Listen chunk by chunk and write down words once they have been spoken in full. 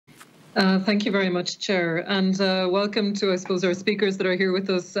Thank you very much, Chair, and welcome to, I suppose, our speakers that are here with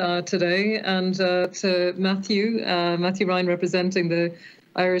us today, and to Matthew Ryan, representing the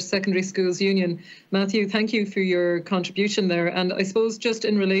Irish Secondary Schools Union. Matthew, thank you for your contribution there. And I suppose just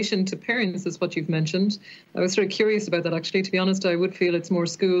in relation to parents is what you've mentioned. I was sort of curious about that, actually. To be honest, I would feel it's more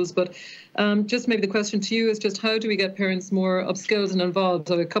schools. But just maybe the question to you is just how do we get parents more upskilled and involved?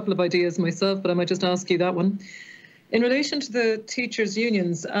 I have a couple of ideas myself, but I might just ask you that one. In relation to the teachers'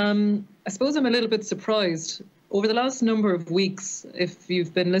 unions, I suppose I'm a little bit surprised. Over the last number of weeks, if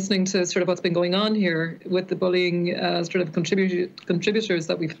you've been listening to sort of what's been going on here with the bullying sort of contributors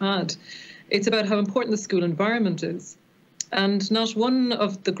that we've had, it's about how important the school environment is. And not one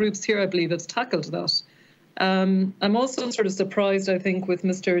of the groups here, I believe, has tackled that. I'm also sort of surprised, I think, with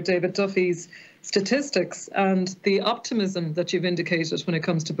Mr. David Duffy's statistics and the optimism that you've indicated when it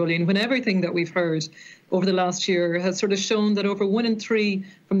comes to bullying, when everything that we've heard over the last year has sort of shown that over 1 in 3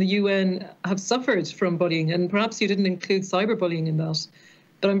 from the UN have suffered from bullying, and perhaps you didn't include cyberbullying in that.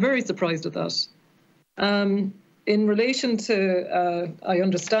 But I'm very surprised at that. In relation to, I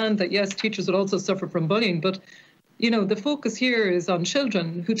understand that, yes, teachers will also suffer from bullying, but, you know, the focus here is on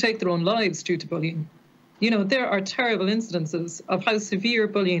children who take their own lives due to bullying. You know, there are terrible incidences of how severe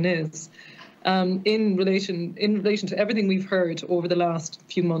bullying is in relation to everything we've heard over the last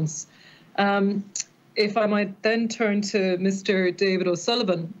few months. If I might then turn to Mr. David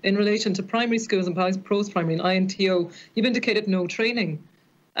O'Sullivan, in relation to primary schools and post-primary and INTO, you've indicated no training.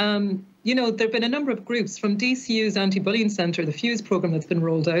 You know, there have been a number of groups from DCU's Anti-Bullying Centre, the FUSE programme that's been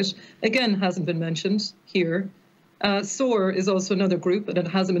rolled out, again, hasn't been mentioned here. SOAR is also another group, and it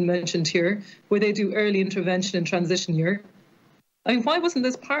hasn't been mentioned here, where they do early intervention in transition year. I mean, why wasn't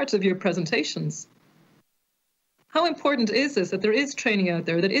this part of your presentations? How important is this that there is training out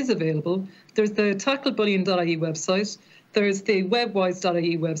there that is available? There's the tacklebullying.ie website. There's the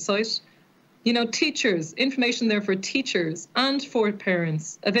webwise.ie website. You know, teachers, information there for teachers and for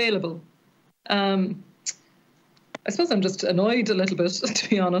parents available. I suppose I'm just annoyed a little bit, to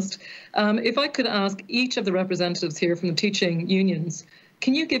be honest. If I could ask each of the representatives here from the teaching unions,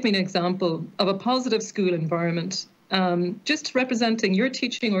 can you give me an example of a positive school environment, just representing your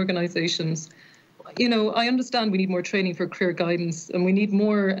teaching organisations? You know, I understand we need more training for career guidance, and we need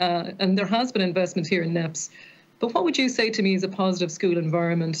more, and there has been investment here in NEPS. But what would you say to me is a positive school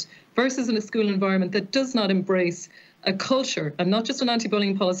environment versus in a school environment that does not embrace a culture, and not just an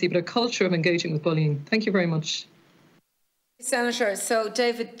anti-bullying policy, but a culture of engaging with bullying? Thank you very much. Senator, so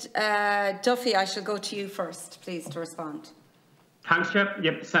David Duffy, I shall go to you first, please, to respond. Thanks, Chair.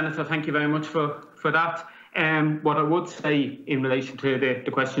 Yep, Senator, thank you very much for that. What I would say in relation to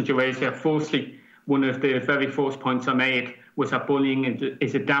the questions you raised here, firstly, one of the very first points I made was that bullying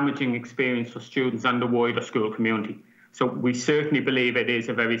is a damaging experience for students and the wider school community. So we certainly believe it is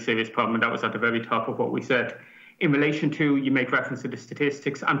a very serious problem, and that was at the very top of what we said. In relation to, you make reference to the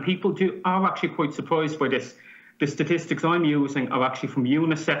statistics, and people are actually quite surprised by this. The statistics I'm using are actually from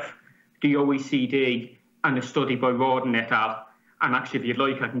UNICEF, the OECD, and a study by Rawdon et al. And actually, if you'd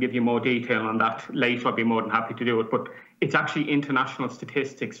like, I can give you more detail on that later. I'd be more than happy to do it. But it's actually international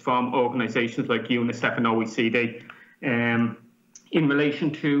statistics from organisations like UNICEF and OECD. In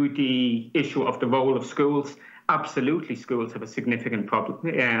relation to the issue of the role of schools, absolutely schools have a significant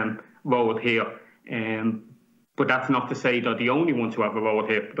role here. But that's not to say they're the only ones who have a role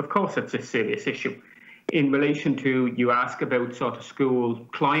here. But of course, it's a serious issue. In relation to, you ask about sort of school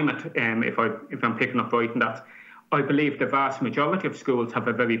climate, if I'm picking up right on that, I believe the vast majority of schools have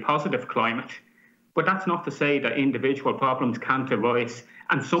a very positive climate, but that's not to say that individual problems can't arise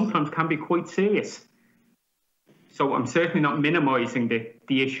and sometimes can be quite serious. So I'm certainly not minimising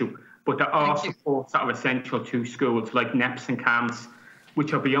the issue, but there are supports that are essential to schools like NEPS and CAMS,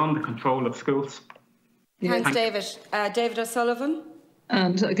 which are beyond the control of schools. Thanks, David. David O'Sullivan.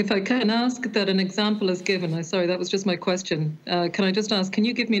 And if I can ask that an example is given, sorry, that was just my question. Can I just ask, can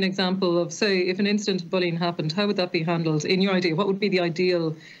you give me an example of, say, if an incident of bullying happened, how would that be handled? In your idea, what would be the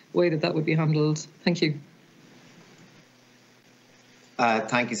ideal way that that would be handled? Thank you.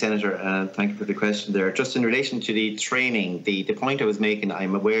 Thank you, Senator. Thank you for the question there. Just in relation to the training, the point I was making,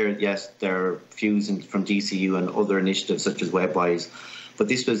 I'm aware, yes, there are FUSE from DCU and other initiatives such as WebWise, but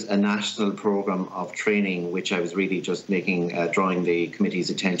this was a national programme of training, which I was really just drawing the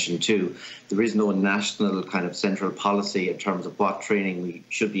committee's attention to. There is no national kind of central policy in terms of what training we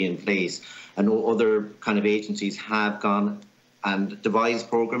should be in place. I know other kind of agencies have gone and devised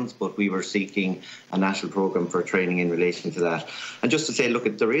programmes, but we were seeking a national programme for training in relation to that. And just to say, look,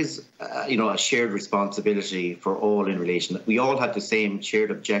 there is, a shared responsibility for all in relation. We all had the same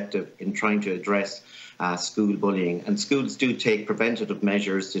shared objective in trying to address school bullying. And schools do take preventative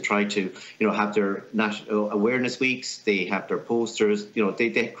measures to try to, have their national awareness weeks. They have their posters.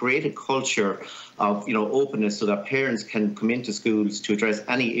 They create a culture of, openness so that parents can come into schools to address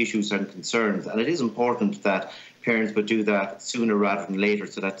any issues and concerns. And it is important that parents would do that sooner rather than later,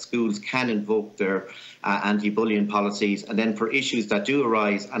 so that schools can invoke their anti-bullying policies. And then for issues that do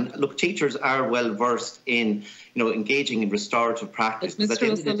arise, and look, teachers are well versed in, engaging in restorative practice. Because at the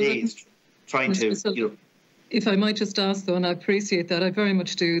end of the day, it's trying to, If I might just ask, though, and I appreciate that, I very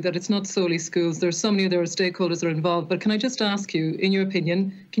much do, that it's not solely schools. There's so many other stakeholders that are involved. But can I just ask you, in your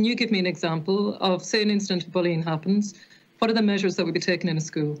opinion, can you give me an example of, say, an incident of bullying happens? What are the measures that would be taken in a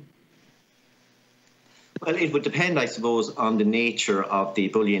school? Well, it would depend, I suppose, on the nature of the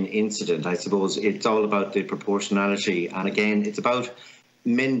bullying incident. I suppose it's all about the proportionality. And again, it's about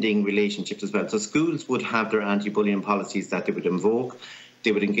mending relationships as well. So schools would have their anti-bullying policies that they would invoke.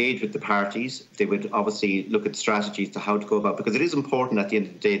 They would engage with the parties. They would obviously look at strategies to how to go about, because it is important at the end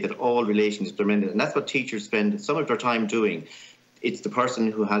of the day that all relationships are mended. And that's what teachers spend some of their time doing. It's the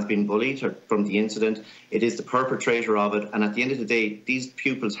person who has been bullied or from the incident. It is the perpetrator of it. And at the end of the day, these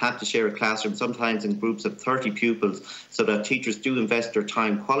pupils have to share a classroom, sometimes in groups of 30 pupils, so that teachers do invest their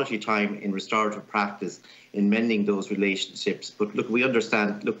time, quality time, in restorative practice, in mending those relationships. But look, we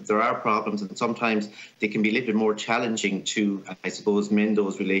understand, look, there are problems, and sometimes they can be a little bit more challenging to, I suppose, mend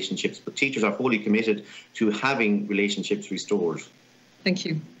those relationships. But teachers are fully committed to having relationships restored. Thank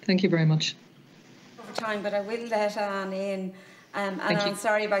you. Thank you very much. Over time, but I will let Anne in. And I'm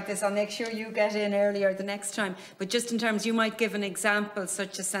sorry about this. I'll make sure you get in earlier the next time. But just in terms, you might give an example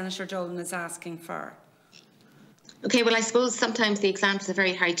such as Senator Dolan is asking for. Okay, well, I suppose sometimes the examples are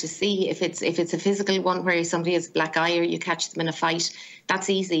very hard to see. If it's a physical one where somebody has a black eye or you catch them in a fight, that's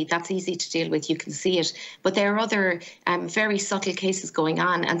easy. That's easy to deal with. You can see it. But there are other very subtle cases going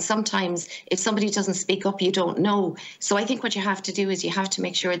on. And sometimes if somebody doesn't speak up, you don't know. So I think what you have to do is you have to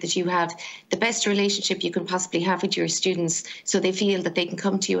make sure that you have the best relationship you can possibly have with your students, so they feel that they can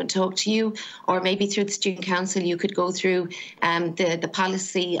come to you and talk to you. Or maybe through the student council, you could go through the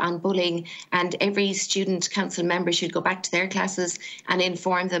policy on bullying, and every student council member should go back to their classes and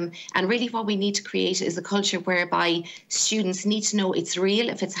inform them. And really what we need to create is a culture whereby students need to know it's real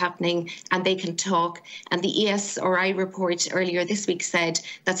if it's happening, and they can talk. And the ESRI report earlier this week said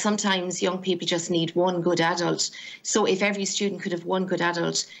that sometimes young people just need one good adult. So if every student could have one good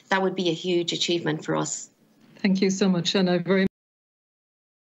adult, that would be a huge achievement for us. Thank you so much, and I very